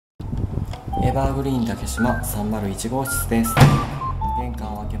エバーグリーン竹島301号室です。玄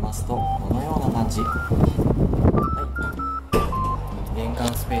関を開けますとこのような感じ。玄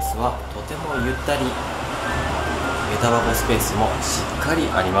関スペースはとてもゆったり、下駄箱スペースもしっかり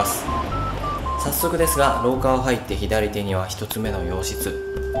あります。早速ですが、廊下を入って左手には1つ目の洋室、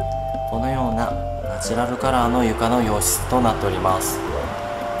このようなナチュラルカラーの床の洋室となっております。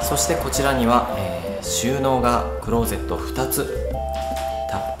そしてこちらには、収納がクローゼット2つ、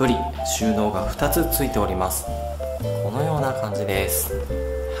たっぷり収納が2つついております。このような感じです。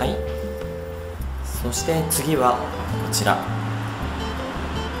はい。そして次はこちら、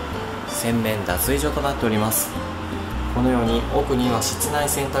洗面脱衣所となっております。このように奥には室内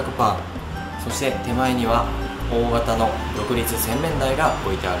洗濯パン、そして手前には大型の独立洗面台が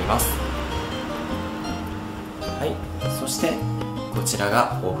置いてあります。はい。そしてこちら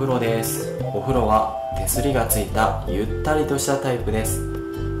がお風呂です。お風呂は手すりがついたゆったりとしたタイプです。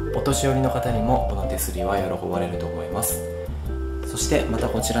お年寄りの方にもこの手すりは喜ばれると思います。そしてまた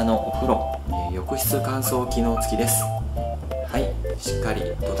こちらのお風呂、浴室乾燥機能付きです。はい、しっかり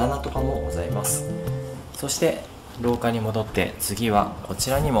戸棚とかもございます。そして廊下に戻って次はこち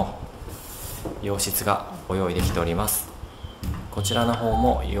らにも洋室がご用意できております。こちらの方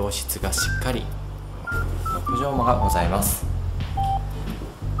も洋室がしっかり、6畳間がございます。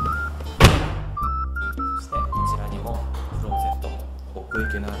そしてこちらにもクローゼット、奥行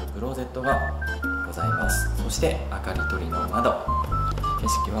きのあるクローゼットがございます。そして明かり取りの窓、景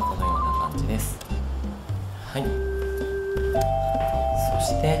色はこのような感じです。はい。そ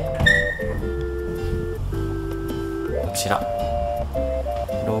してこちら、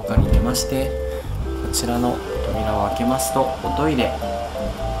廊下に出まして、こちらの扉を開けますとおトイレ、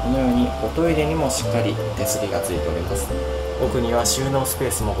このようにおトイレにもしっかり手すりがついております。奥には収納スペ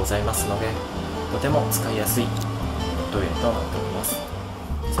ースもございますので、とても使いやすいおトイレとなっております。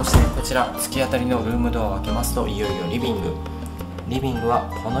そしてこちら、突き当たりのルームドアを開けますといよいよリビング。リビングは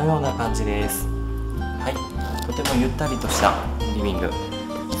このような感じです。はい、とてもゆったりとしたリビング。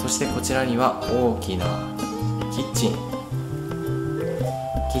そしてこちらには大きなキッチン。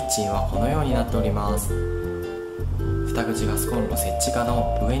キッチンはこのようになっております。二口ガスコンロ設置可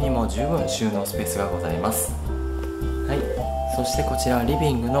能、上にも十分収納スペースがございます。はい。そしてこちらリ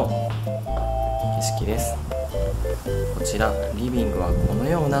ビングの景色です。こちらリビングはこの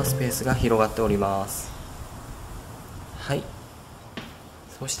ようなスペースが広がっております。はい。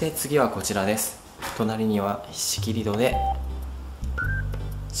そして次はこちらです。隣には仕切り戸で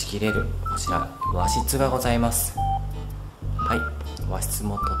仕切れるこちら和室がございます。はい。和室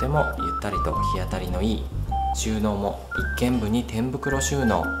もとてもゆったりと日当たりのいい、収納も一間部に天袋収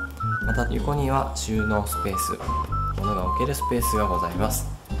納、また横には収納スペース、物が置けるスペースがございます。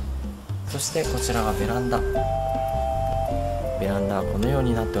そしてこちらがベランダ。ベランダはこのよう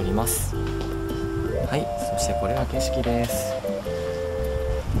になっております。はい。そしてこれは景色です。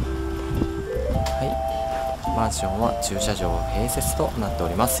はい。マンションは駐車場併設となってお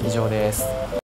ります。以上です。